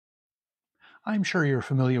I'm sure you're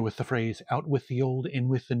familiar with the phrase out with the old, in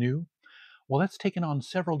with the new. Well, that's taken on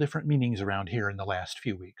several different meanings around here in the last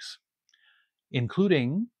few weeks,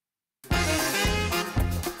 including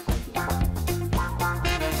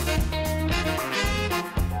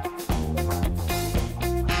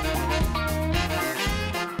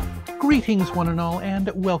greetings, one and all,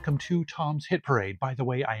 and welcome to Tom's Hit Parade. By the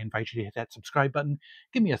way, I invite you to hit that subscribe button,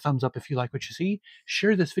 give me a thumbs up if you like what you see,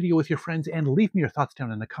 share this video with your friends, and leave me your thoughts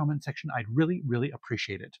down in the comment section. I'd really, really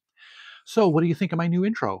appreciate it. So, what do you think of my new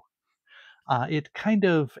intro? It kind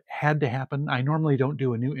of had to happen. I normally don't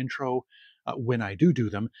do a new intro when I do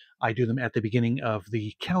them. I do them at the beginning of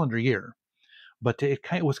the calendar year. But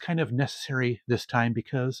it was kind of necessary this time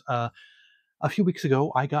because a few weeks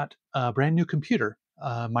ago I got a brand new computer.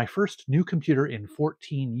 My first new computer in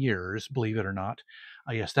 14 years, believe it or not.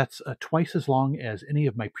 Yes, that's twice as long as any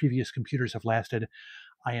of my previous computers have lasted.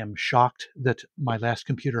 I am shocked that my last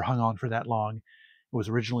computer hung on for that long. It was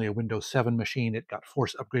originally a Windows 7 machine. It got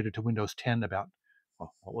force upgraded to Windows 10 about,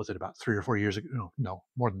 well, what was it, about 3 or 4 years ago? No,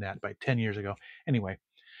 more than that, about 10 years ago. Anyway,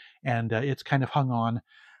 and it's kind of hung on.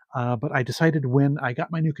 But I decided when I got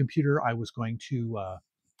my new computer, I was going to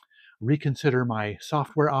reconsider my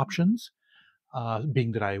software options,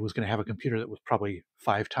 being that I was going to have a computer that was probably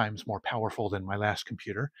 5 times more powerful than my last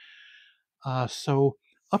computer. So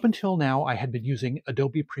up until now, I had been using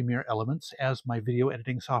Adobe Premiere Elements as my video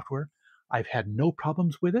editing software. I've had no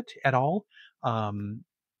problems with it at all.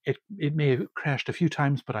 It may have crashed a few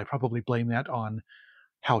times, but I probably blame that on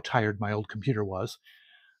how tired my old computer was.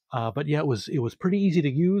 But yeah, it was pretty easy to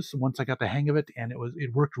use once I got the hang of it, and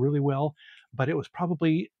it worked really well. But it was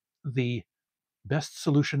probably the best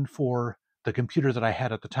solution for the computer that I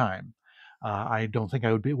had at the time. I don't think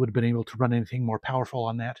I would have been able to run anything more powerful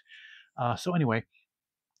on that. So anyway,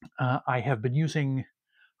 I have been using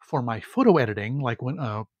for my photo editing, like when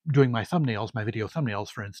doing my thumbnails, my video thumbnails,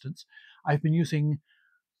 for instance. I've been using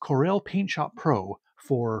Corel Paint Shop Pro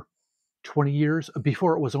for 20 years.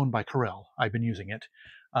 Before it was owned by Corel, I've been using it.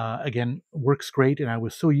 Again, works great, and I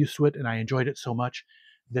was so used to it, and I enjoyed it so much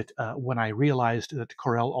that when I realized that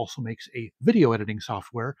Corel also makes a video editing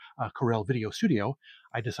software, Corel Video Studio,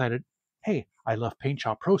 I decided, hey, I love Paint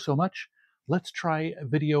Shop Pro so much, let's try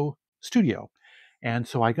Video Studio. And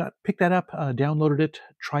so I picked that up, downloaded it,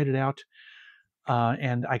 tried it out,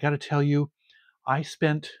 and I got to tell you, I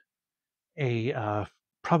spent a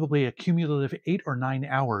probably a cumulative 8 or 9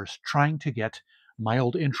 hours trying to get my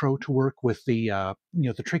old intro to work with the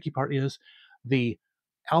tricky part is the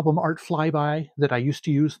album art flyby that I used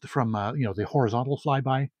to use from the horizontal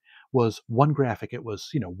flyby was one graphic. It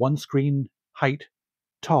was one screen height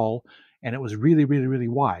tall, and it was really, really, really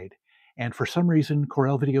wide. And for some reason,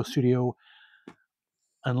 Corel Video Studio,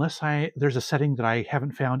 unless there's a setting that I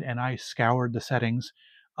haven't found, and I scoured the settings,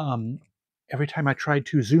 um, every time I tried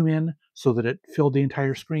to zoom in so that it filled the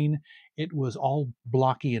entire screen, it was all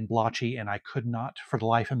blocky and blotchy, and I could not, for the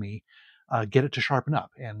life of me, get it to sharpen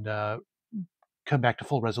up and come back to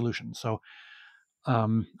full resolution. So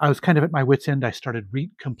I was kind of at my wit's end. I started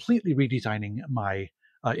completely redesigning my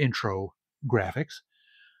intro graphics,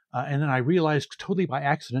 and then I realized totally by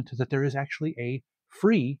accident that there is actually a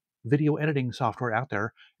free video editing software out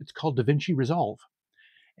there. It's called DaVinci Resolve.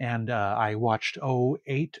 And I watched,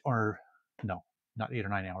 8 or no, not 8 or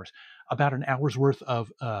 9 hours, about an hour's worth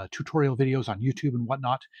of tutorial videos on YouTube and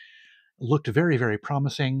whatnot. Looked very, very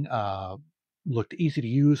promising, looked easy to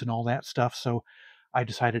use and all that stuff. So I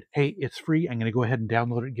decided, hey, it's free. I'm going to go ahead and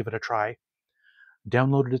download it and give it a try.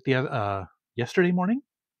 Downloaded it yesterday morning,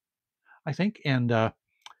 I think, and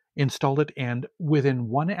installed it. And within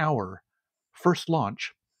 1 hour, first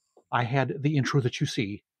launch, I had the intro that you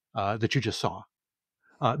see, that you just saw.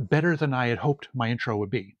 Better than I had hoped my intro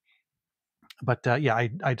would be. But yeah,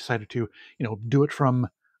 I decided to do it from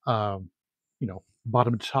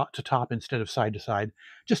bottom to top instead of side to side,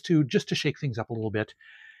 just to shake things up a little bit.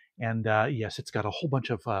 And yes, it's got a whole bunch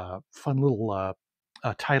of fun little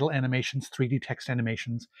title animations, 3D text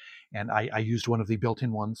animations, and I used one of the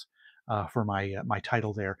built-in ones for my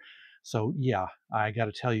title there. So yeah, I got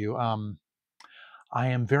to tell you, I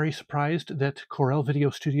am very surprised that Corel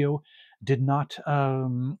Video Studio did not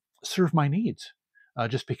serve my needs,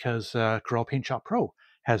 just because Corel Paint Shop Pro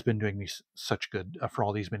has been doing me such good for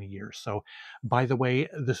all these many years. So, by the way,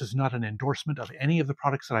 this is not an endorsement of any of the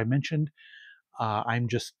products that I mentioned. I'm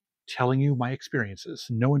just telling you my experiences,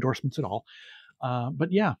 no endorsements at all.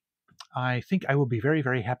 But yeah, I think I will be very,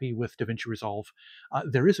 very happy with DaVinci Resolve.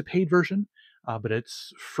 There is a paid version, but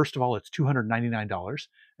it's, first of all, it's $299,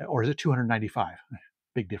 or is it $295?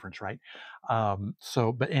 Big difference, right?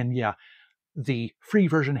 And yeah, the free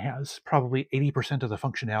version has probably 80% of the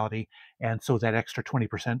functionality, and so that extra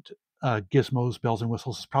 20%, gizmos, bells and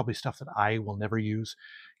whistles, is probably stuff that I will never use.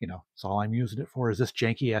 So all I'm using it for is this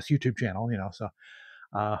janky ass YouTube channel.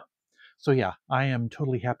 Uh, so yeah, I am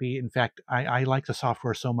totally happy. In fact, I like the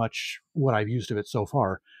software so much, what I've used of it so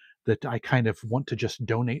far, that I kind of want to just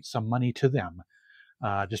donate some money to them,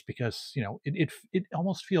 just because it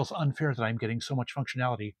almost feels unfair that I'm getting so much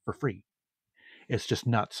functionality for free. It's just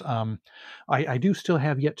nuts. I do still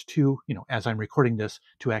have yet to, as I'm recording this,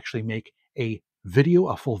 to actually make a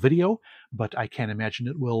full video, but I can't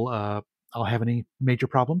imagine I'll have any major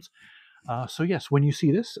problems. So yes, when you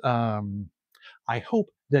see this, I hope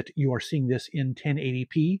that you are seeing this in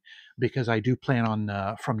 1080p, because I do plan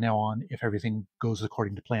on, from now on, if everything goes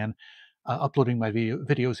according to plan, uploading my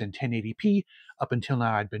videos in 1080p. Up until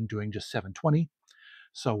now, I'd been doing just 720.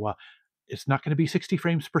 So it's not going to be 60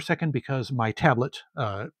 frames per second because my tablet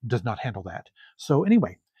does not handle that. So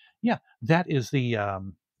anyway, yeah, that is the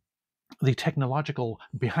technological,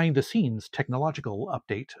 behind the scenes technological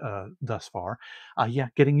update thus far. Yeah,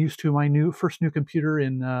 getting used to my first new computer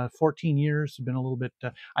in 14 years. Been a little bit.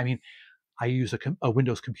 I mean, I use a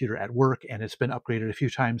Windows computer at work, and it's been upgraded a few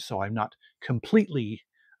times, so I'm not completely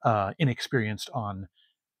inexperienced on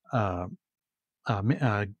uh,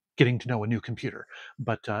 getting to know a new computer.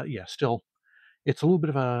 But yeah, still, it's a little bit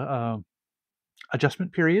of a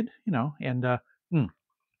adjustment period, mm,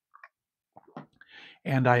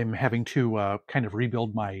 and I'm having to kind of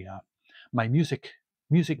rebuild my music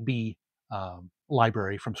B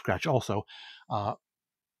library from scratch. Also, uh,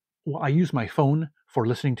 well, I use my phone for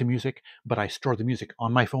listening to music, but I store the music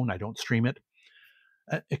on my phone. I don't stream it,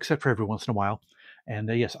 except for every once in a while. And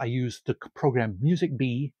yes, I use the program Music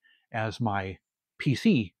B as my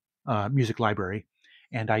PC music library,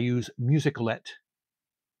 and I use Musicalet.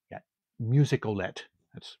 Yeah, Musicalet.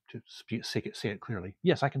 That's to say it clearly.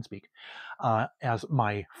 Yes, I can speak. As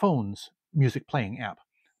my phone's music playing app.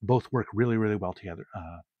 Both work really, really well together.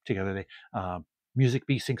 They Music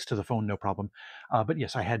B syncs to the phone, no problem. But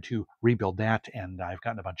yes, I had to rebuild that, and I've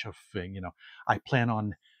gotten a bunch of. I plan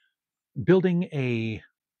on building a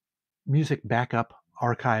music backup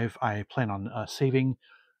archive. I plan on saving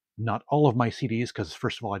not all of my CDs, because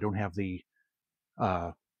first of all, I don't have the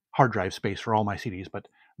uh, hard drive space for all my CDs, but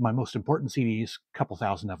my most important CDs, a couple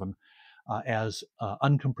thousand of them, as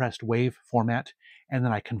uncompressed WAV format, and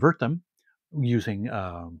then I convert them using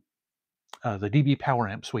the DB Power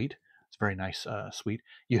Amp suite. It's a very nice suite.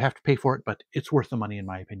 You have to pay for it, but it's worth the money in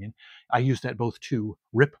my opinion. I use that both to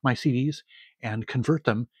rip my CDs and convert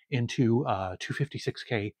them into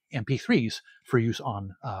 256K MP3s for use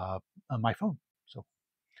on my phone.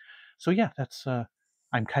 So yeah, that's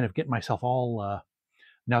I'm kind of getting myself all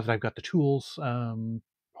now that I've got the tools,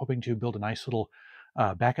 hoping to build a nice little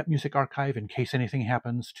backup music archive in case anything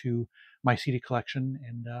happens to my CD collection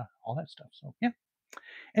and all that stuff. So yeah.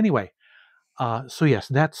 Anyway, so yes,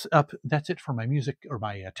 that's up. That's it for my music or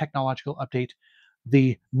my technological update.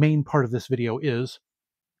 The main part of this video is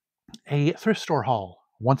a thrift store haul.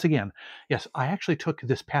 Once again, yes, I actually took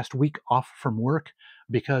this past week off from work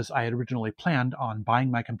because I had originally planned on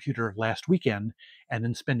buying my computer last weekend and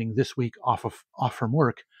then spending this week off from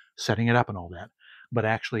work setting it up and all that. But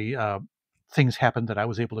actually, things happened that I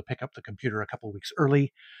was able to pick up the computer a couple of weeks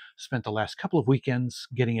early. Spent the last couple of weekends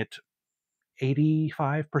getting it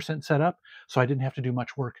 85% set up, so I didn't have to do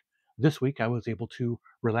much work. This week, I was able to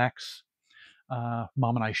relax.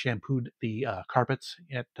 Mom and I shampooed the carpets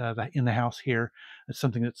in the house here. It's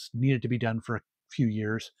something that's needed to be done for a few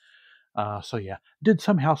years. So yeah, did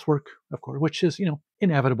some housework, of course, which is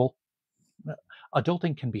inevitable.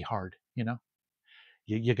 Adulting can be hard.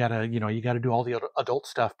 You gotta do all the adult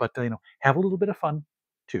stuff, but have a little bit of fun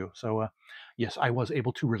too. So yes, I was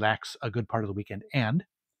able to relax a good part of the weekend and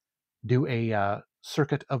do a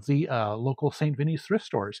circuit of the local St. Vinny's thrift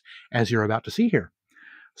stores, as you're about to see here.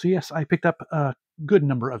 So yes, I picked up a good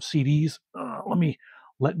number of CDs.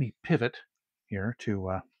 Let me pivot here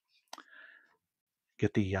to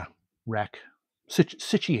get the rack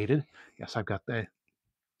situated. Yes, I've got the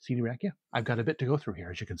CD rack. Yeah, I've got a bit to go through here,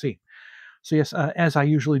 as you can see. So yes, as I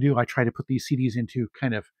usually do, I try to put these CDs into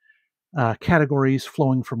kind of categories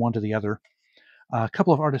flowing from one to the other. A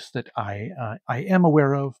couple of artists that I am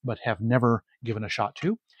aware of but have never given a shot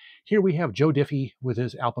to. Here we have Joe Diffie with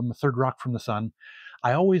his album Third Rock from the Sun.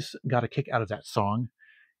 I always got a kick out of that song,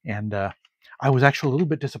 and I was actually a little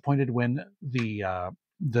bit disappointed when the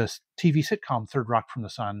TV sitcom Third Rock from the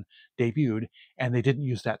Sun debuted and they didn't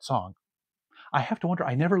use that song. I have to wonder,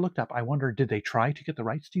 I never looked up, I wonder, did they try to get the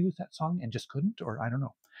rights to use that song and just couldn't, or I don't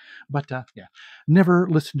know. But yeah, never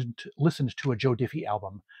listened to a Joe Diffie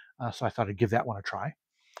album. So I thought I'd give that one a try.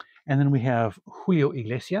 And then we have Julio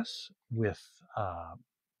Iglesias with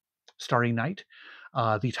Starry Night.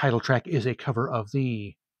 The title track is a cover of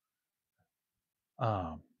the,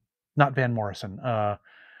 not Van Morrison,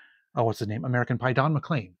 what's his name? American Pie, Don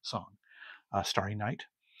McLean song, Starry Night.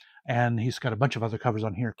 And he's got a bunch of other covers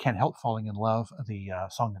on here. Can't Help Falling in Love, the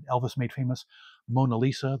song that Elvis made famous. Mona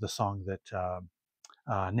Lisa, the song that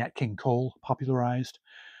Nat King Cole popularized.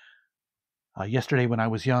 Yesterday When I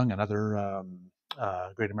Was Young, another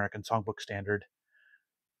Great American Songbook standard.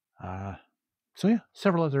 So yeah,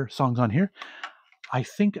 several other songs on here. I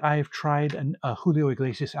think I've tried a Julio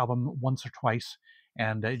Iglesias album once or twice,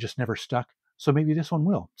 and it just never stuck. So maybe this one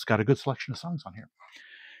will. It's got a good selection of songs on here.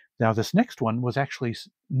 Now, this next one was actually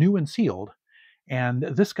new and sealed, and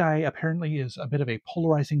this guy apparently is a bit of a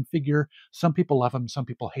polarizing figure. Some people love him, some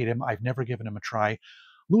people hate him. I've never given him a try.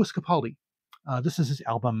 Louis Capaldi. This is his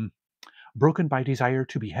album, Broken by Desire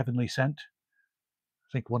to Be Heavenly Sent. I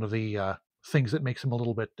think one of the things that makes him a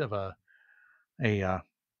little bit of a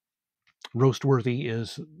roast-worthy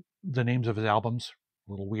is the names of his albums.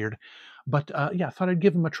 A little weird. But yeah, I thought I'd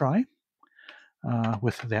give him a try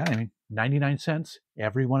with that. I mean, 99 cents.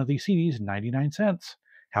 Every one of these CDs, 99 cents.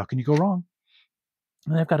 How can you go wrong?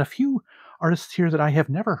 And I've got a few artists here that I have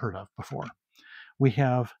never heard of before. We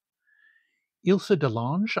have Ilse de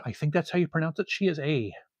Lange. I think that's how you pronounce it. She is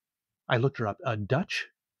I looked her up, a Dutch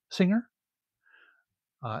singer.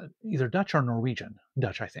 Either Dutch or Norwegian.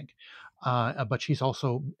 Dutch, I think. But she's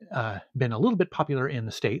also been a little bit popular in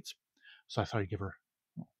the States. So I thought I'd give her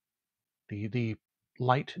the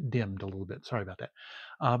light dimmed a little bit. Sorry about that.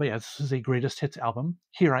 But yeah, this is a greatest hits album.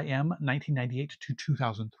 Here I Am, 1998 to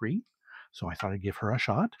 2003. So I thought I'd give her a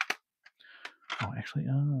shot. Oh, actually,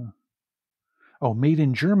 Made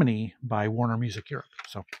in Germany by Warner Music Europe.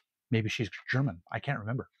 So maybe she's German. I can't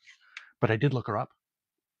remember. But I did look her up.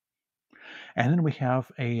 And then we have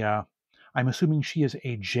I'm assuming she is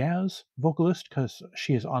a jazz vocalist because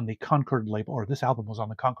she is on the Concord label, or this album was on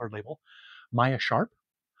the Concord label. Maya Sharp,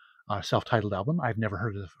 self-titled album. I've never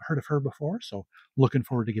heard of her before, so looking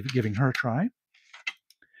forward to giving her a try.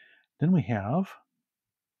 Then we have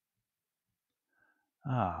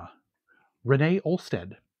Renee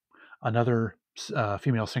Olsted, another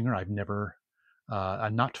female singer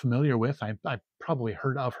I'm not familiar with. I've probably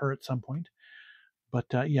heard of her at some point. But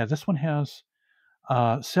yeah, this one has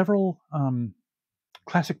several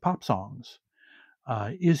classic pop songs.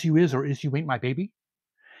 Is You Is or Is You Ain't My Baby.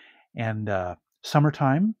 And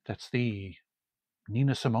Summertime, that's the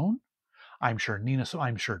Nina Simone. I'm sure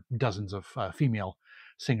dozens of female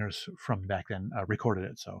singers from back then recorded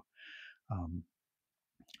it. So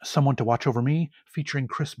Someone to Watch Over Me, featuring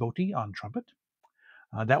Chris Botti on trumpet.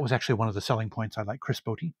 That was actually one of the selling points. I like Chris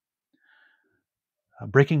Botti.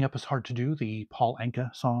 Breaking Up Is Hard to Do, the Paul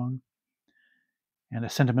Anka song. And A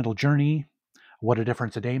Sentimental Journey, What a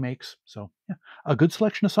Difference a Day Makes. So yeah, a good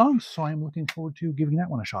selection of songs. So I'm looking forward to giving that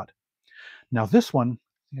one a shot. Now this one,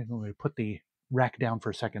 I'm going to put the rack down for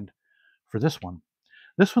a second for this one.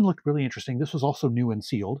 This one looked really interesting. This was also new and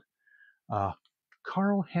sealed.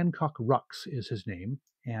 Carl Hancock Rux is his name,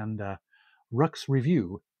 and Rux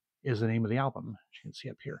Review is the name of the album. You can see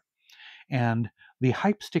up here. And the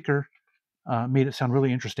hype sticker made it sound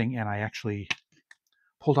really interesting, and I actually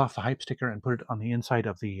pulled off the hype sticker and put it on the inside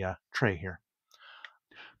of the tray here.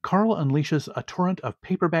 Carl unleashes a torrent of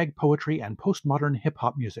paperbag poetry and postmodern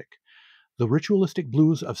hip-hop music. The ritualistic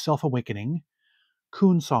blues of self-awakening,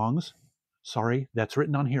 coon songs, sorry, that's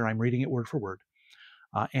written on here, I'm reading it word for word,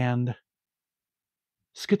 and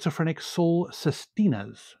schizophrenic soul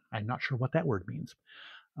sestinas. I'm not sure what that word means.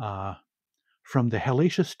 From the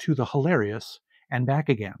hellacious to the hilarious and back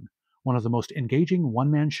again. One of the most engaging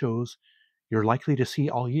one-man shows you're likely to see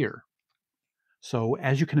all year. So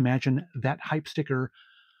as you can imagine, that hype sticker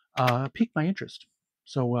piqued my interest.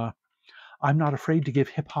 So I'm not afraid to give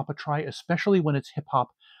hip-hop a try, especially when it's hip-hop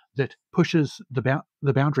that pushes the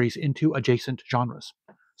boundaries into adjacent genres.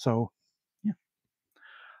 So yeah,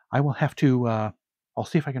 I will have to, I'll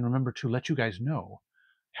see if I can remember to let you guys know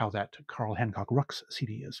how that Carl Hancock Rux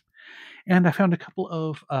CD is. And I found a couple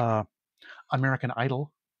of American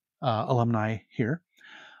Idol alumni here.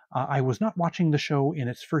 I was not watching the show in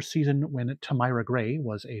its first season when Tamira Gray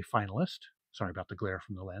was a finalist. Sorry about the glare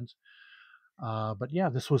from the lens. But yeah,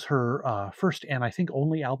 this was her first and I think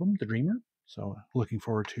only album, The Dreamer. So looking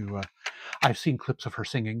forward to, I've seen clips of her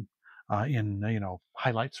singing in,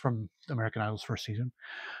 highlights from American Idol's first season.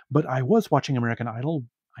 But I was watching American Idol.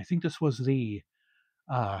 I think this was the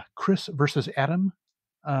Chris versus Adam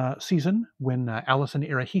season when Allison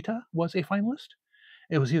Irahita was a finalist.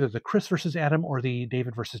 it was either the Chris versus Adam or the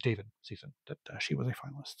David versus David season that she was a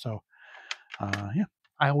finalist. So yeah,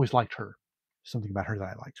 I always liked her. Something about her that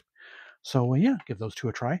I liked. So yeah, give those two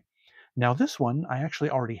a try. Now this one I actually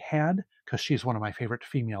already had because she's one of my favorite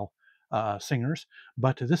female singers,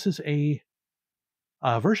 but this is a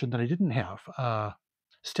version that I didn't have.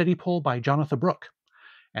 Steady Pull by Jonathan Brooke,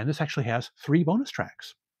 and this actually has 3 bonus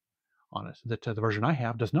tracks on it that the version I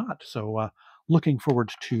have does not. So looking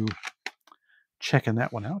forward to checking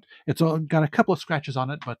that one out. It's got a couple of scratches on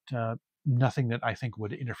it, but nothing that I think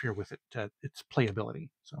would interfere with its playability.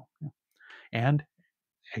 So, yeah. And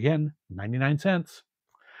again, 99 cents.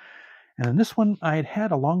 And then this one I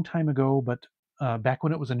had a long time ago, but back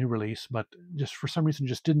when it was a new release, but just for some reason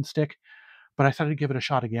just didn't stick. But I thought I'd give it a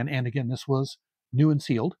shot again. And again, this was new and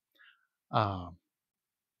sealed.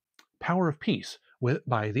 Power of Peace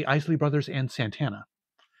by the Isley Brothers and Santana.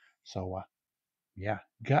 So yeah,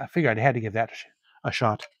 figured I had to give that a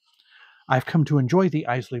shot. I've come to enjoy the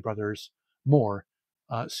Isley Brothers more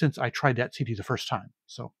since I tried that CD the first time.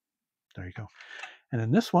 So there you go. And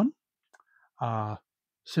then this one,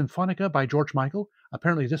 Symphonica by George Michael.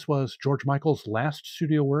 Apparently this was George Michael's last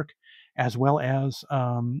studio work, as well as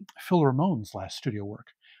Phil Ramone's last studio work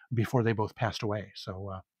before they both passed away.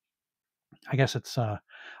 So I guess it's,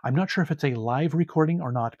 I'm not sure if it's a live recording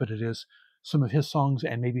or not, but it is some of his songs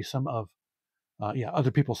and maybe some of,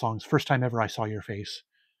 other people's songs. First Time Ever I Saw Your Face,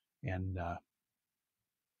 and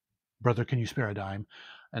Brother Can You Spare a Dime,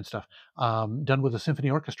 and stuff, done with a symphony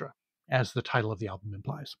orchestra, as the title of the album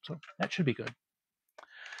implies. So that should be good.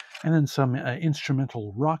 And then some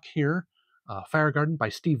instrumental rock here, Fire Garden by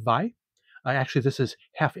Steve Vai. Actually, this is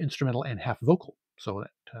half instrumental and half vocal, so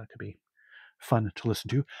that could be fun to listen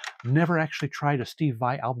to. Never actually tried a Steve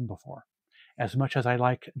Vai album before. As much as I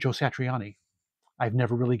like Joe Satriani, I've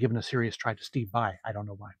never really given a serious try to Steve Vai. I don't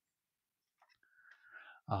know why.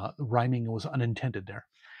 Rhyming was unintended there.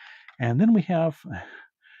 And then we have,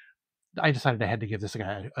 I decided I had to give this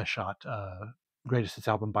guy a shot. Greatest Hits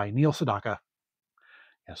album by Neil Sedaka.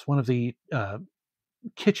 Yes, one of the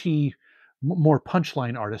kitschy, more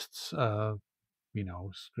punchline artists.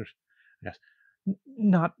 Yes,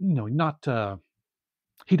 not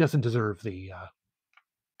he doesn't deserve the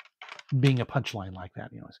being a punchline like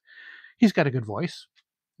that. He's got a good voice,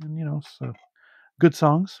 and so good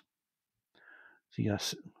songs. So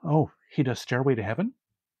yes, he does Stairway to Heaven.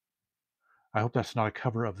 I hope that's not a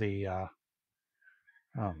cover of the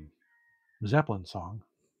Zeppelin song.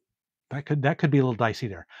 That could be a little dicey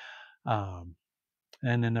there. And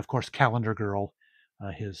then of course Calendar Girl,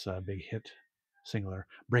 his big hit singular.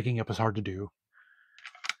 Breaking Up Is Hard to Do.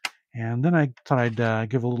 And then I thought I'd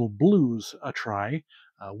give a little blues a try.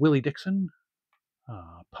 Willie Dixon,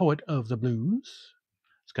 Poet of the Blues.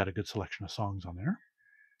 It's got a good selection of songs on there.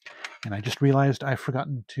 And I just realized I've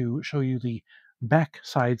forgotten to show you the back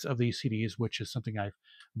sides of these CDs, which is something I've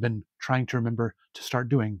been trying to remember to start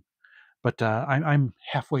doing. But I'm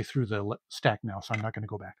halfway through the stack now, so I'm not going to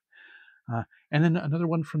go back. And then another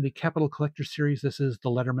one from the Capitol Collector series. This is The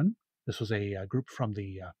Letterman. This was a group from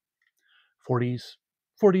the 40s,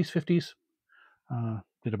 50s.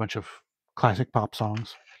 Did a bunch of classic pop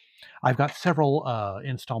songs. I've got several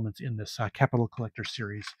installments in this Capitol Collector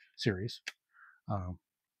series.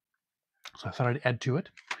 So I thought I'd add to it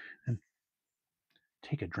and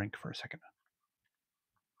take a drink for a second.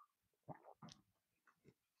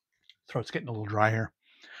 Throat's getting a little dry here.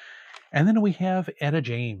 And then we have Etta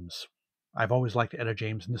James. I've always liked Etta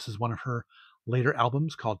James, and this is one of her later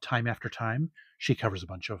albums called Time After Time. She covers a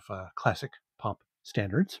bunch of classic pop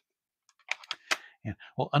standards. And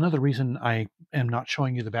well, another reason I am not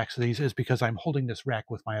showing you the backs of these is because I'm holding this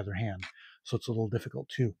rack with my other hand, so it's a little difficult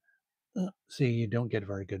to see. You don't get a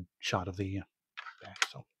very good shot of the back,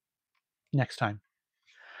 so next time.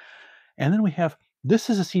 And then we have, this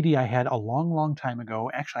is a CD I had a long time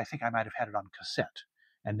ago. Actually, I think I might have had it on cassette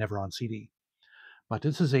and never on CD. But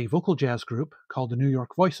this is a vocal jazz group called the New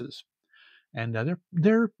York Voices, and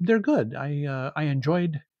they're good. I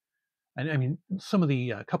enjoyed. I mean, some of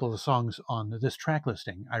the couple of the songs on this track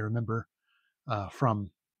listing I remember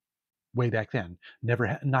from way back then.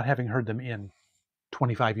 Not having heard them in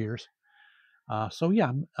 25 years. So yeah,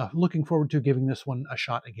 I'm looking forward to giving this one a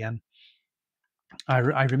shot again. I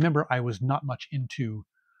remember I was not much into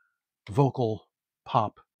vocal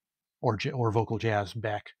pop or vocal jazz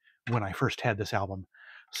back when I first had this album.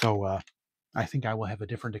 So I think I will have a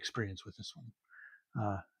different experience with this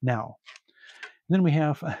one now. And then we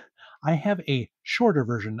have, I have a shorter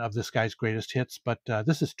version of this guy's greatest hits, but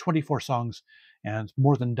this is 24 songs and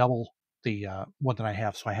more than double the one that I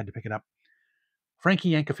have, so I had to pick it up.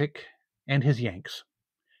 Frankie Yankovic and his Yanks.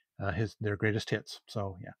 their greatest hits.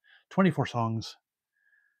 So yeah, 24 songs.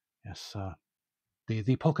 Yes,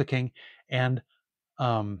 the Polka King, and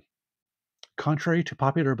um, contrary to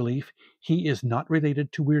popular belief, he is not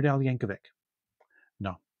related to Weird Al Yankovic.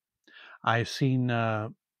 No, I've seen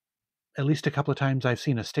at least a couple of times. I've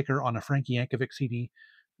seen a sticker on a Frankie Yankovic CD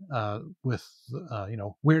with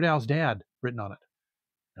Weird Al's dad written on it.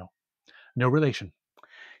 No, no relation.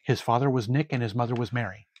 His father was Nick and his mother was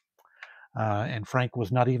Mary, and Frank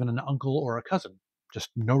was not even an uncle or a cousin.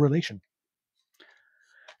 Just no relation.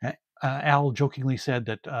 Al jokingly said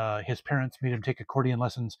that his parents made him take accordion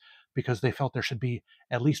lessons because they felt there should be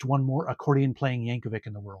at least one more accordion-playing Yankovic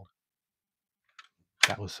in the world.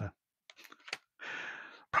 That was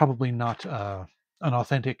probably not an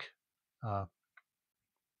authentic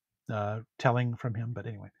telling from him, but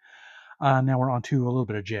anyway. Now we're on to a little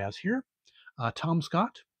bit of jazz here. Tom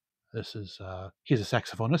Scott. This is he's a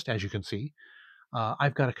saxophonist, as you can see.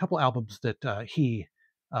 I've got a couple albums that he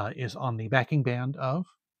is on the backing band of,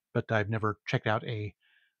 but I've never checked out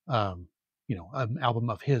an album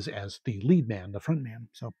of his as the lead man, the front man.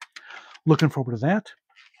 So looking forward to that.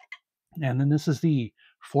 And then this is the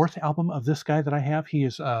fourth album of this guy that I have. He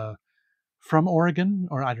is from Oregon,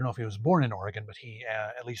 or I don't know if he was born in Oregon, but he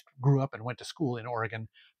at least grew up and went to school in Oregon.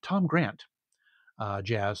 Tom Grant,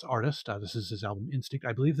 jazz artist. This is his album Instinct.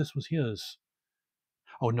 I believe this was his.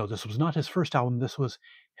 Oh no, this was not his first album. This was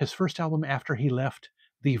his first album after he left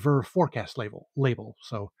the Verve Forecast label.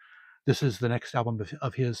 So this is the next album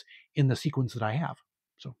of his in the sequence that I have.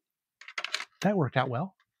 So that worked out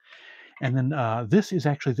well. And then this is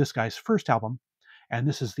actually this guy's first album, and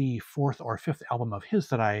this is the fourth or fifth album of his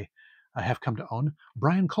that I have come to own.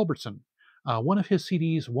 Brian Culbertson. One of his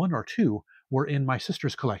CDs, one or two, were in my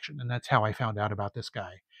sister's collection, and that's how I found out about this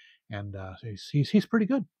guy. And he's pretty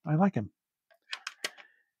good. I like him.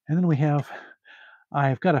 And then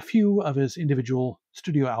I've got a few of his individual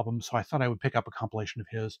studio albums, so I thought I would pick up a compilation of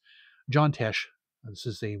his. John Tesh. This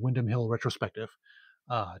is a Windham Hill retrospective.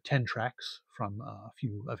 10 tracks from a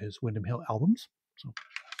few of his Windham Hill albums. So,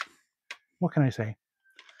 what can I say?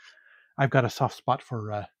 I've got a soft spot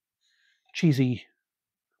for cheesy.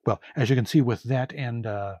 Well, as you can see with that and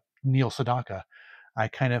Neil Sedaka, I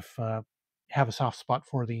kind of have a soft spot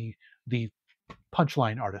for the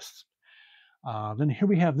punchline artists. Then here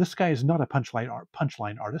we have, this guy is not a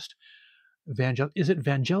punchline artist. Is it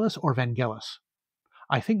Vangelis or Vangelis?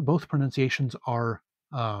 I think both pronunciations are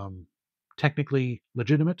technically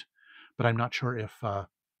legitimate, but I'm not sure if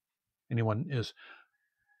anyone is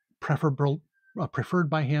preferred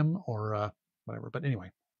by him or whatever. But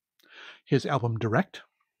anyway, his album Direct.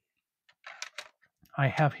 I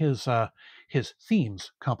have his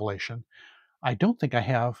themes compilation. I don't think I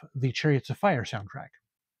have the Chariots of Fire soundtrack.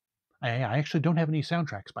 I actually don't have any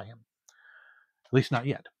soundtracks by him, at least not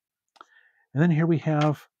yet. And then here we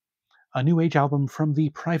have a New Age album from the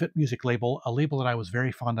Private Music label, a label that I was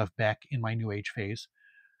very fond of back in my New Age phase.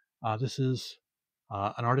 This is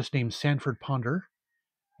an artist named Sanford Ponder,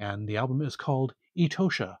 and the album is called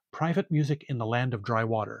Etosha, Private Music in the Land of Dry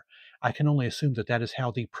Water. I can only assume that that is how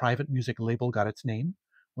the Private Music label got its name,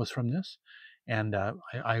 was from this. And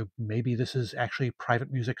maybe this is actually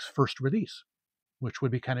Private Music's first release, which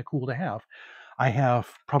would be kind of cool to have. I have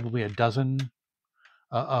probably a dozen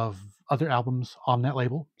of other albums on that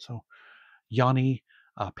label. So Yanni,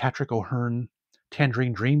 Patrick O'Hearn,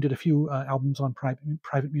 Tangerine Dream did a few albums on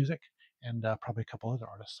Private Music, and probably a couple other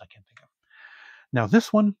artists I can't think of. Now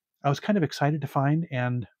this one I was kind of excited to find,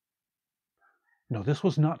 and no, this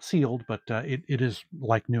was not sealed, but it is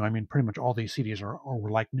like new. I mean, pretty much all these CDs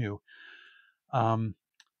were like new. And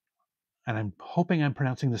I'm hoping I'm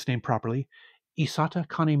pronouncing this name properly. Isata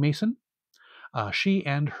Kane Mason. She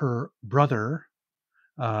and her brother,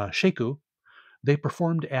 Sheku, they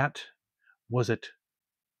performed at, was it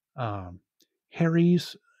Harry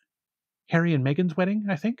and Meghan's wedding,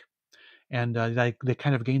 I think? And they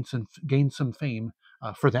kind of gained some fame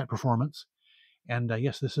for that performance. And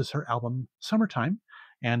yes, this is her album Summertime,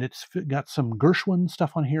 and it's got some Gershwin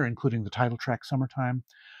stuff on here, including the title track Summertime,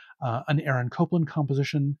 an Aaron Copland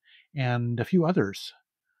composition, and a few others,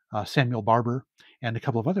 Samuel Barber, and a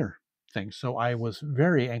couple of other things. So I was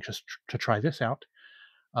very anxious to try this out,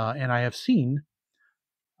 and I have seen,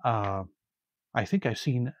 I think I've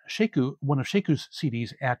seen one of Sheku's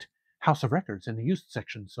CDs at House of Records in the used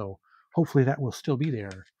section. So hopefully that will still be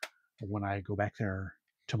there when I go back there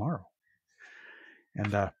tomorrow.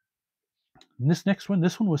 And this next one,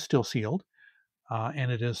 this one was still sealed, and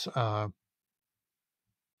it is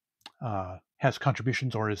has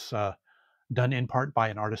contributions or is done in part by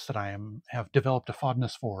an artist that I have developed a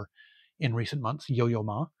fondness for in recent months, Yo-Yo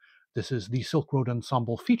Ma. This is the Silk Road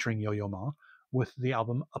Ensemble featuring Yo-Yo Ma with the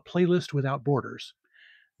album A Playlist Without Borders.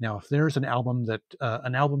 Now, if there's an album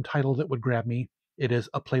title that would grab me, it is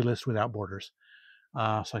A Playlist Without Borders.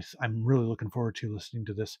 I'm really looking forward to listening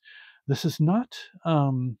to this. This is not,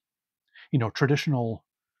 traditional,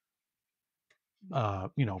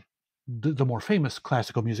 the more famous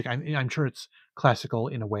classical music. I'm sure it's classical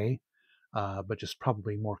in a way, but just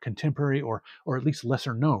probably more contemporary or at least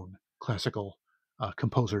lesser known classical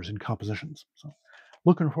composers and compositions. So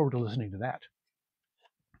looking forward to listening to that.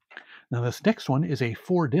 Now this next one is a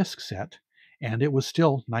 4-disc set, and it was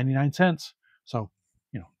still 99 cents. So,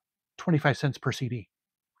 25 cents per CD.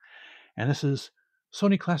 And this is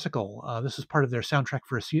Sony Classical. This is part of their Soundtrack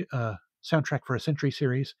for a Century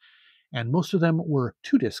series, and most of them were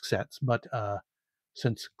 2-disc sets. But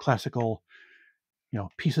since classical,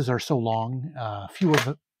 pieces are so long,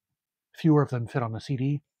 fewer of them fit on a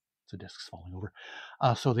CD. The disc's falling over.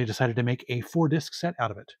 So they decided to make a 4-disc set out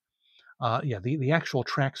of it. The actual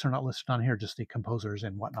tracks are not listed on here, just the composers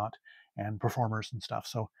and whatnot, and performers and stuff.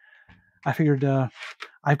 So I figured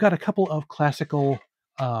I've got a couple of classical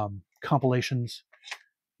compilations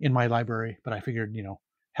in my library, but I figured,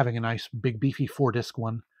 having a nice big beefy 4-disc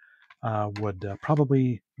one would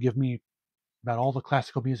probably give me about all the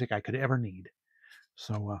classical music I could ever need.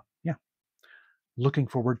 So looking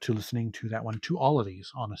forward to listening to that one, to all of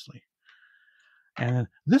these, honestly. And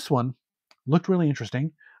this one looked really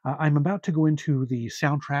interesting. I'm about to go into the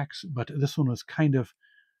soundtracks, but this one was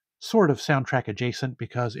sort of soundtrack adjacent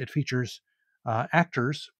because it features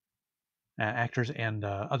actors and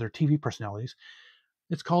other TV personalities.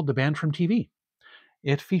 It's called The Band from TV.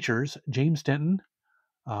 It features James Denton,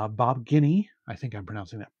 Bob Guiney, I think I'm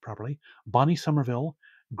pronouncing that properly, Bonnie Somerville,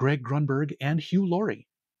 Greg Grunberg, and Hugh Laurie.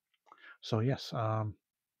 So yes,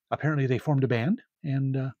 apparently they formed a band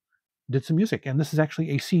and did some music. And this is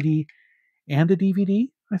actually a CD and a DVD,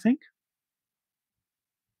 I think.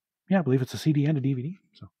 Yeah, I believe it's a CD and a DVD.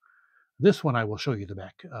 So this one I will show you the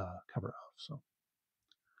back cover of.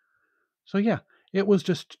 So yeah, it was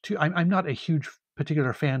just I'm not a huge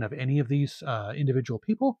particular fan of any of these individual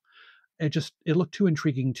people. It looked too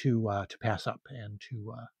intriguing to pass up and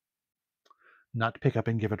to not pick up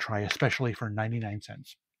and give a try, especially for 99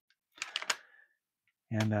 cents.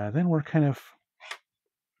 And then we're kind of,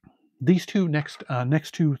 these two next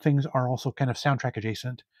two things are also kind of soundtrack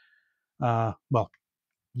adjacent. Well,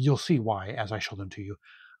 you'll see why as I show them to you.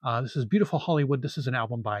 This is Beautiful Hollywood. This is an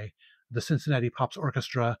album by the Cincinnati Pops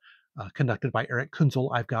Orchestra, conducted by Eric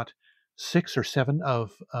Kunzel. I've got 6 or 7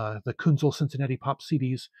 of the Kunzel Cincinnati Pop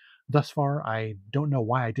CDs thus far. I don't know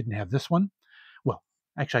why I didn't have this one. Well,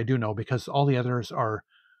 actually I do know, because all the others are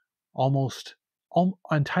almost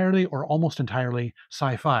entirely or almost entirely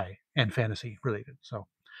sci-fi and fantasy related. So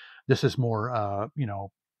this is more,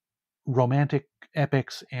 romantic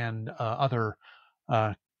epics and other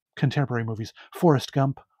contemporary movies. Forrest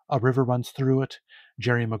Gump, A River Runs Through It,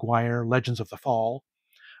 Jerry Maguire, Legends of the Fall,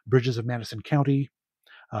 Bridges of Madison County,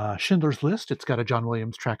 Schindler's List. It's got a John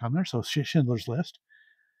Williams track on there, so Schindler's List.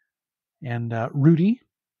 And Rudy,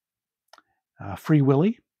 Free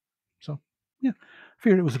Willy. So, yeah,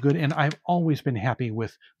 figured it was good. And I've always been happy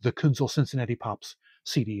with the Kunzel Cincinnati Pops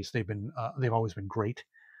CDs. They've always been great.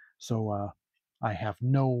 So I have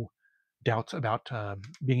no doubts about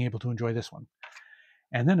being able to enjoy this one.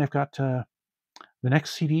 And then I've got the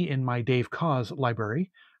next CD in my Dave Cause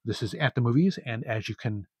library. This is At the Movies, and as you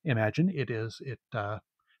can imagine, it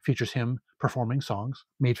features him performing songs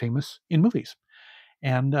made famous in movies.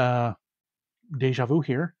 And deja vu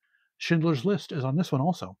here, Schindler's List is on this one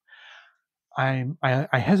also. I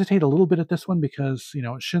hesitate a little bit at this one because,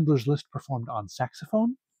 Schindler's List performed on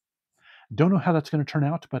saxophone. Don't know how that's going to turn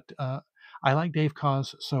out, but I like Dave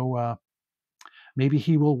Cause, so maybe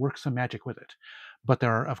he will work some magic with it. But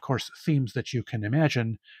there are, of course, themes that you can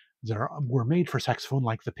imagine that were made for saxophone,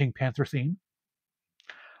 like the Pink Panther theme.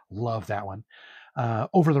 Love that one.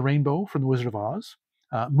 Over the Rainbow from The Wizard of Oz.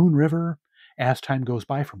 Moon River, As Time Goes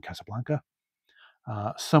By from Casablanca.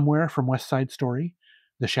 Somewhere from West Side Story.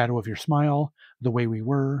 The Shadow of Your Smile, The Way We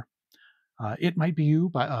Were. It Might Be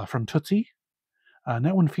You from Tootsie. And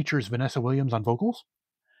that one features Vanessa Williams on vocals.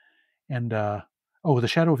 And The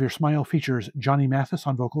Shadow of Your Smile features Johnny Mathis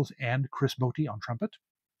on vocals and Chris Botti on trumpet.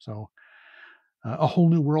 So A Whole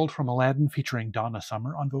New World from Aladdin featuring Donna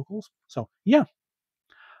Summer on vocals. So yeah,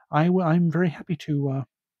 I'm very happy to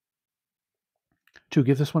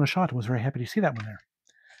give this one a shot. I was very happy to see that one there.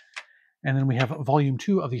 And then we have Volume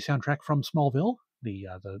 2 of the soundtrack from Smallville, the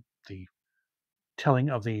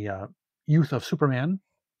telling of the youth of Superman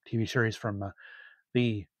TV series from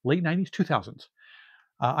the late 90s, 2000s.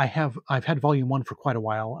 I've had Volume 1 for quite a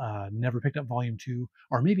while, never picked up Volume 2,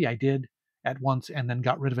 or maybe I did at once and then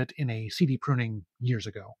got rid of it in a CD pruning years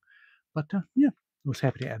ago. But yeah, I was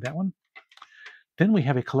happy to add that one. Then we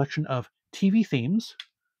have a collection of TV themes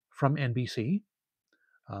from NBC,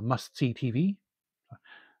 must-see TV.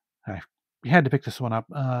 I had to pick this one up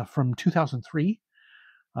from 2003.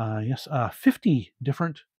 Yes, 50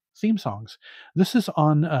 different theme songs. This is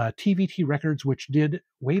on TVT Records, which did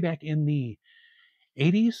way back in the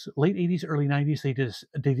 80s, late 80s, early 90s.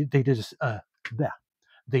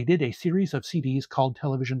 They did a series of CDs called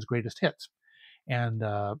Television's Greatest Hits. And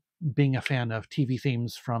being a fan of TV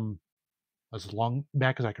themes from as long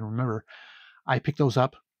back as I can remember, I picked those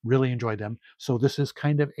up, really enjoyed them. So this is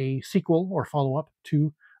kind of a sequel or follow-up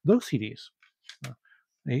to those CDs.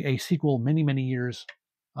 A sequel many, many years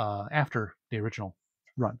after the original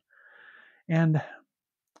run. And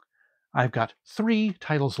I've got 3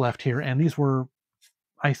 titles left here, and these were,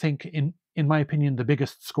 I think, in my opinion, the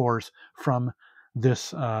biggest scores from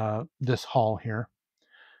this this haul here.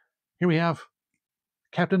 Here we have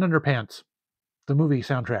Captain Underpants, the movie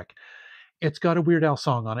soundtrack. It's got a Weird Al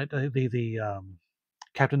song on it, the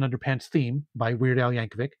Captain Underpants theme by Weird Al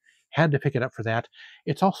Yankovic. Had to pick it up for that.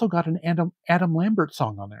 It's also got an Adam Lambert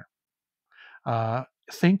song on there.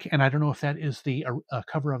 Think, and I don't know if that is the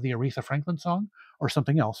cover of the Aretha Franklin song or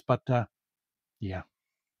something else, but yeah,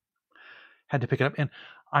 had to pick it up. And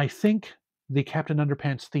I think the Captain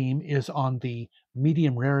Underpants theme is on the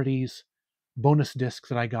Medium Rarities bonus disc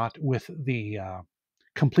that I got with the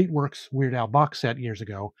Complete Works Weird Al box set years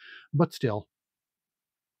ago, but still,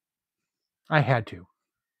 I had to.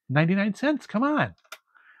 99 cents, come on.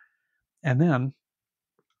 And then,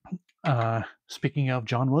 speaking of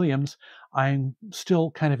John Williams, I'm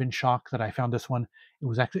still kind of in shock that I found this one. It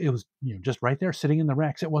was just right there sitting in the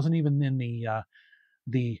racks. It wasn't even in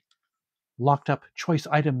the locked up choice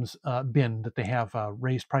items bin that they have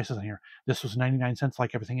raised prices on here. This was 99 cents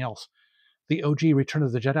like everything else. The OG Return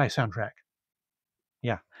of the Jedi soundtrack.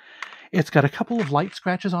 Yeah. It's got a couple of light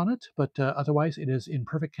scratches on it, but otherwise it is in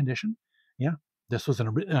perfect condition. Yeah. This was an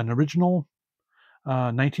original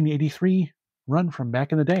 1983 run from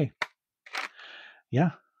back in the day.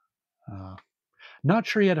 Yeah. Not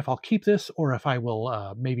sure yet if I'll keep this or if I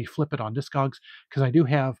will maybe flip it on Discogs, because I do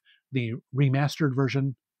have the remastered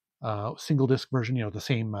version, single disc version, the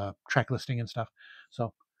same track listing and stuff.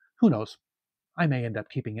 So who knows? I may end up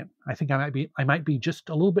keeping it. I think I might be just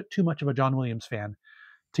a little bit too much of a John Williams fan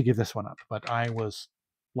to give this one up. But I was,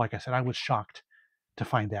 like I said, I was shocked to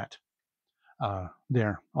find that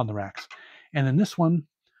there on the racks. And then this one,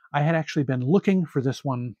 I had actually been looking for this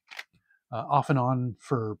one off and on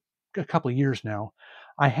for a couple of years now.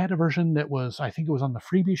 I had a version that was, I think it was on the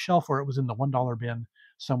freebie shelf or it was in the $1 bin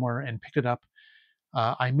somewhere, and picked it up.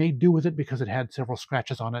 I made do with it because it had several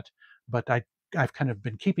scratches on it, but I've kind of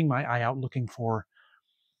been keeping my eye out looking for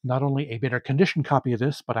not only a better condition copy of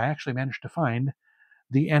this, but I actually managed to find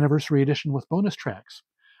the anniversary edition with bonus tracks,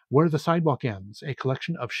 Where the Sidewalk Ends, a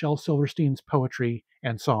collection of Shel Silverstein's poetry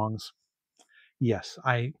and songs. Yes,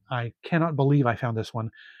 I cannot believe I found this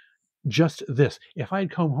one. Just this. If I'd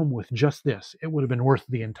come home with just this, it would have been worth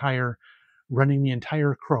running the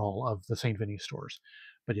entire crawl of the St. Vinny's stores.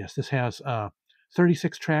 But yes, this has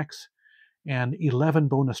 36 tracks and 11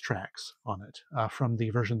 bonus tracks on it from the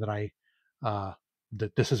version that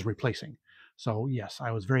that this is replacing. So yes,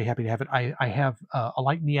 I was very happy to have it. I have A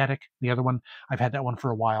Light in the Attic, the other one. I've had that one for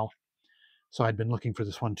a while, so I'd been looking for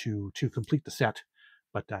this one to complete the set.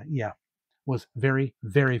 But yeah, was very,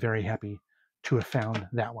 very, very happy to have found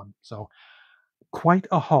that one. So quite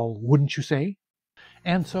a haul, wouldn't you say?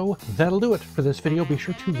 And so that'll do it for this video. Be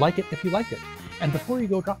sure to like it if you liked it. And before you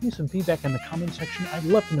go, drop me some feedback in the comment section. I'd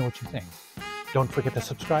love to know what you think. Don't forget to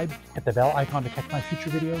subscribe, hit the bell icon to catch my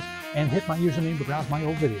future videos, and hit my username to browse my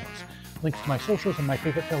old videos. Links to my socials and my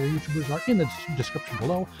favorite fellow YouTubers are in the description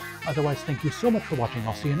below. Otherwise, thank you so much for watching.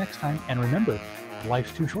 I'll see you next time. And remember,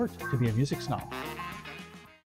 life's too short to be a music snob.